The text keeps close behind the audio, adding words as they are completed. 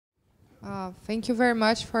Thank you very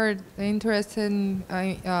much for the interesting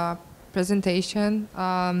presentation.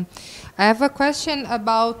 I have a question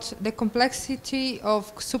about the complexity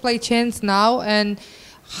of supply chains now and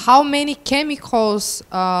how many chemicals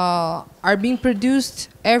are being produced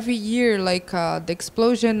every year, like the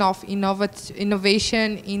explosion of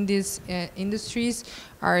innovation in these industries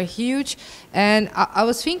are huge. And I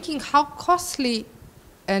was thinking how costly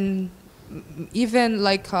and even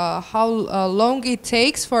like how long it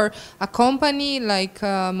takes for a company like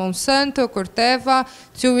Monsanto, Corteva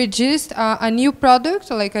to register a new product,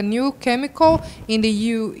 like a new chemical in the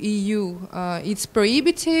EU. It's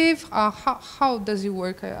prohibitive. How does it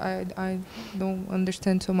work? I don't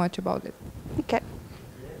understand so much about it. Okay.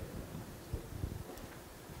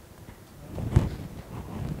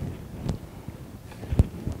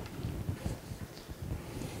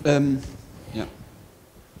 Yeah.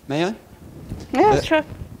 May I? Yeah, sure.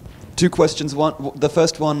 Two questions. The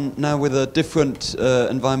first one now with a different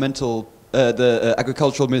environmental, the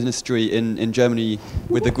agricultural ministry in Germany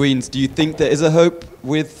with the Greens. Do you think there is a hope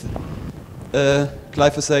with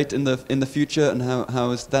glyphosate in the future, and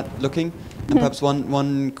how is that looking? And perhaps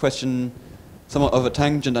one question, somewhat of a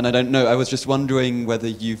tangent, and I don't know. I was just wondering whether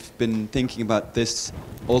you've been thinking about this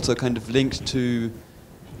also kind of linked to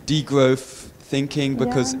degrowth thinking,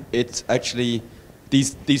 because it's actually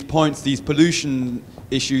these points, these pollution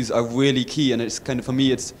issues are really key, and it's kind of, for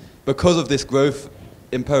me, it's because of this growth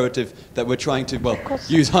imperative that we're trying to, well,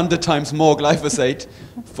 use 100 times more glyphosate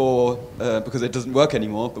for, because it doesn't work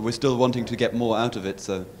anymore, but we're still wanting to get more out of it.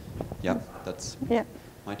 So, yeah, that's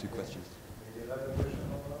my two questions.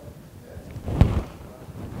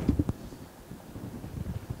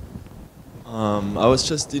 I was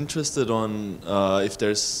just interested on if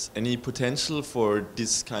there's any potential for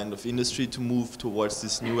this kind of industry to move towards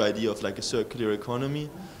this new idea of like a circular economy.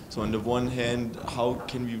 So on the one hand, how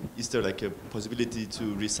can we, is there like a possibility to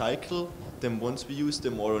recycle them once we use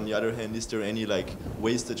them, or on the other hand, is there any like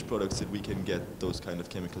wastage products that we can get those kind of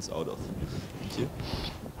chemicals out of? Thank you.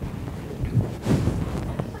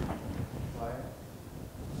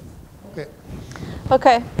 Okay.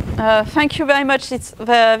 Okay. Thank you very much. These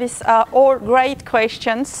are all great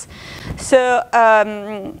questions. So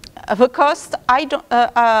the cost, I don't.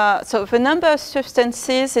 So the number of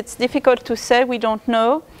substances, it's difficult to say. We don't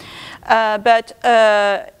know. But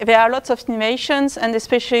there are lots of innovations, and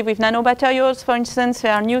especially with nanomaterials, for instance,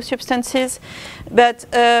 there are new substances. But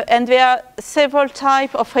and there are several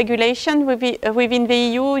types of regulation within the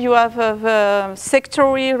EU. You have the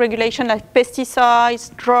sectoral regulation like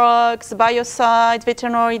pesticides, drugs, biocides,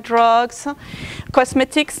 veterinary drugs,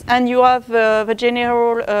 cosmetics, and you have the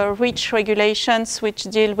general REACH regulations, which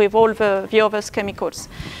deal with all the other chemicals.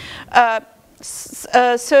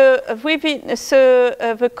 So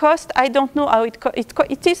the cost, I don't know how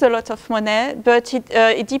it is a lot of money, but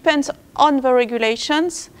it depends on the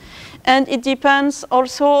regulations, and it depends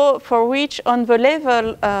also for which on the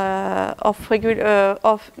level the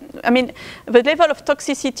level of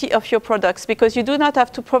toxicity of your products, because you do not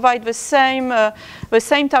have to provide the same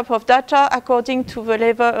type of data according to the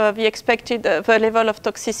level, the expected the level of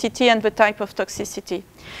toxicity and the type of toxicity.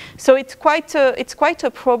 So it's quite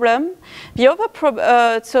a problem. The other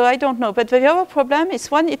so I don't know, but the other problem is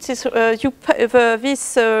one. It is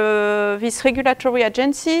this regulatory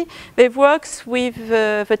agency. They works with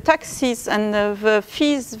the taxes and the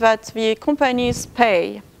fees that the companies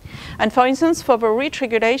pay. And for instance, for the REACH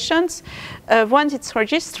regulations, once it's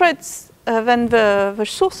registered, then the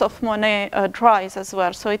source of money dries as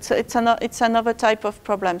well. So it's another type of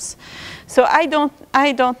problems. So I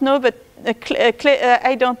don't know, but.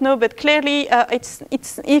 I don't know, but clearly it's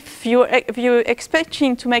if you're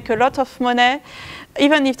expecting to make a lot of money,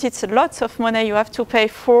 even if it's lots of money you have to pay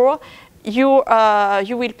for, you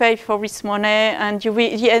will pay for this money, and you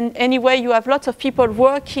will, anyway you have lots of people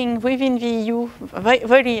working within the EU.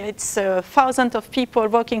 It's thousands of people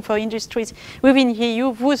working for industries within the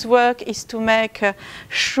EU whose work is to make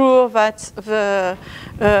sure that the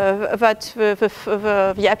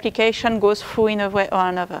application goes through in a way or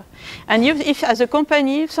another. And if as a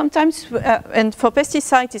company, sometimes, and for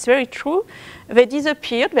pesticides it's very true, they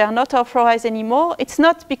disappeared, they are not authorized anymore. It's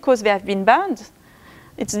not because they have been banned.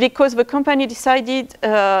 It's because the company decided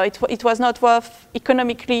it was not worth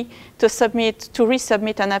economically to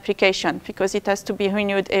resubmit an application, because it has to be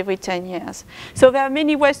renewed every 10 years. So there are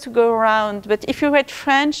many ways to go around. But if you read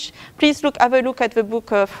French, please have a look at the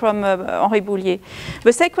book from Henri Boulier.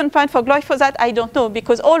 The second point for glyphosate, I don't know,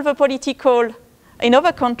 because all the political in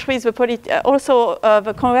other countries, the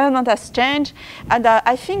government has changed, and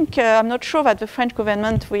I think I'm not sure that the French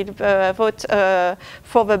government will vote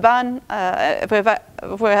for the ban,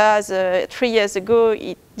 whereas 3 years ago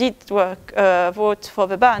it did vote for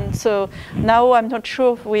the ban. So now I'm not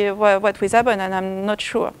sure what will happen, and I'm not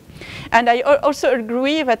sure. And I also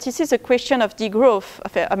agree that this is a question of degrowth.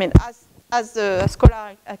 I mean, as a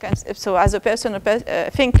scholar, as a person, I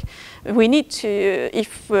think we need to,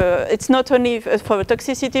 if it's not only for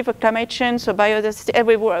toxicity, for climate change, for biodiversity,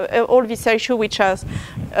 everywhere, all these issues which are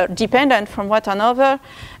dependent from one another,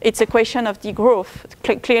 it's a question of degrowth,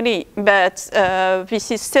 clearly. But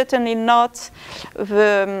this is certainly not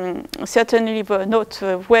the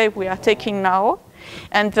way we are taking now.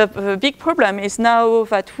 And the big problem is now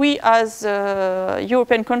that we, as a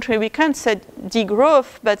European country, we can't say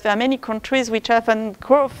degrowth, but there are many countries which haven't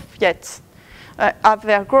growth yet, have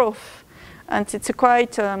their growth. And it's a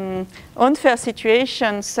quite unfair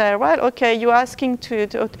situation. So, well, okay, you're asking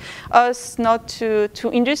us not to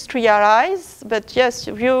industrialize, but yes,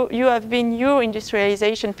 you have been your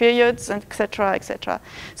industrialization periods, and et cetera, et cetera.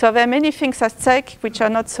 So there are many things at stake which are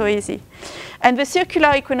not so easy. And the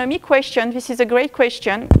circular economy question, this is a great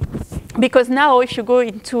question, because now if you go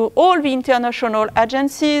into all the international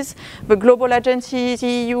agencies, the global agencies,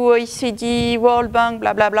 EU, OECD, World Bank,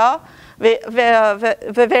 blah, blah, blah,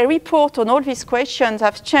 the report on all these questions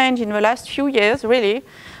have changed in the last few years, really.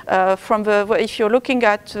 If you're looking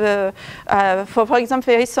at, for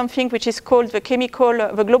example, there is something which is called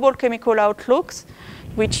the global chemical outlooks,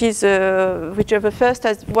 which is the first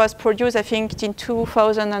was produced, I think, in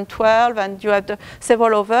 2012, and you had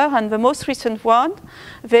several other, and the most recent one,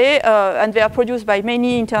 they are produced by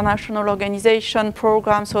many international organizations,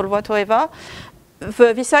 programs, or whatever.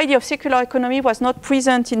 This idea of circular economy was not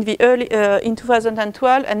present in the in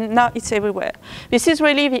 2012, and now it's everywhere. This is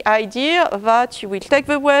really the idea that you will take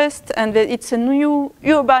the waste, and it's a new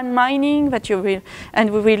urban mining that you will,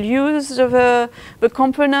 and we will use the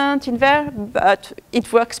component in there, but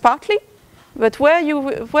it works partly. But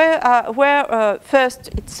first,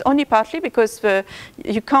 it's only partly because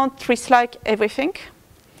you can't recycle everything.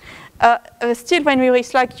 Still, when we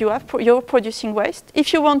recycle, you're producing waste.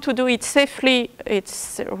 If you want to do it safely,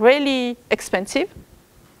 it's really expensive.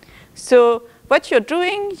 So what you're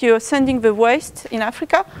doing, you're sending the waste in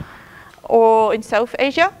Africa or in South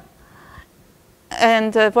Asia.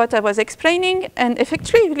 And what I was explaining, and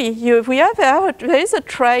effectively, there is a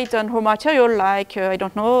trade on raw material like, I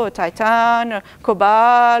don't know, titan,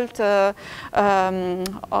 cobalt,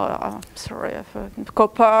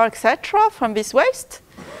 copper, etc. from this waste.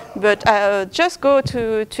 But just go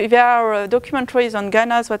to there are documentaries on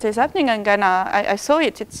Ghana, what is happening in Ghana. I saw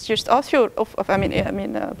it. It's just awful.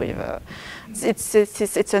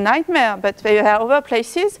 It's a nightmare. But there are other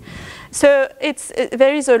places. So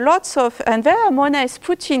there is a lot of, and there are money is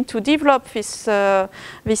put in to develop this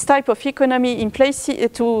type of economy in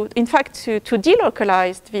places to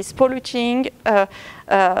delocalize this polluting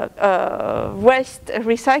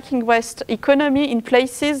recycling waste economy in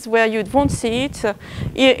places where you won't see it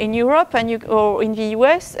here in Europe or in the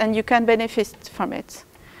US, and you can benefit from it.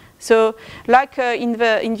 So, like in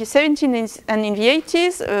the 70s and in the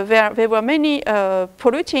 80s, there were many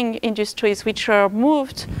polluting industries which were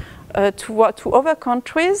moved to other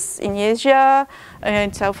countries in Asia,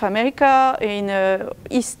 in South America, in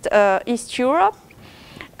East Europe,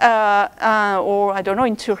 or I don't know,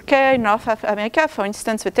 in Turkey, in North America, for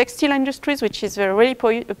instance, the textile industries, which is very really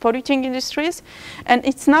polluting industries. And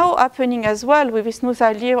it's now happening as well with this new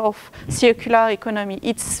idea of circular economy.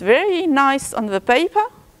 It's very nice on the paper,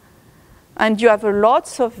 and you have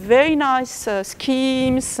lots of very nice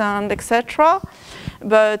schemes and etc.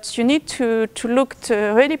 But you need to look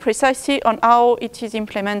really precisely on how it is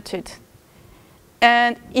implemented.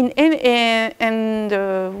 And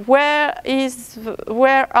where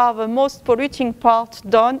are the most polluting parts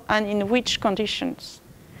done, and in which conditions,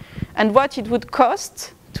 and what it would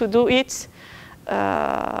cost to do it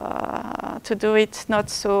not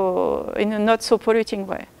so in a not so polluting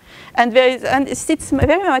way. And it's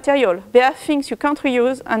very material. There are things you can't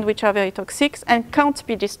reuse and which are very toxic and can't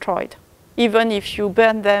be destroyed, even if you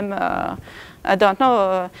burn them. I don't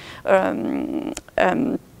know.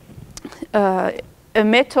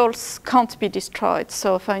 Metals can't be destroyed.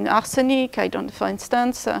 So for arsenic, for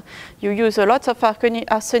instance, you use a lot of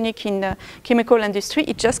arsenic in the chemical industry.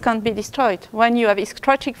 It just can't be destroyed. When you have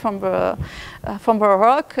extracted from the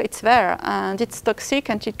rock, it's there, and it's toxic,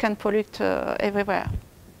 and it can pollute everywhere.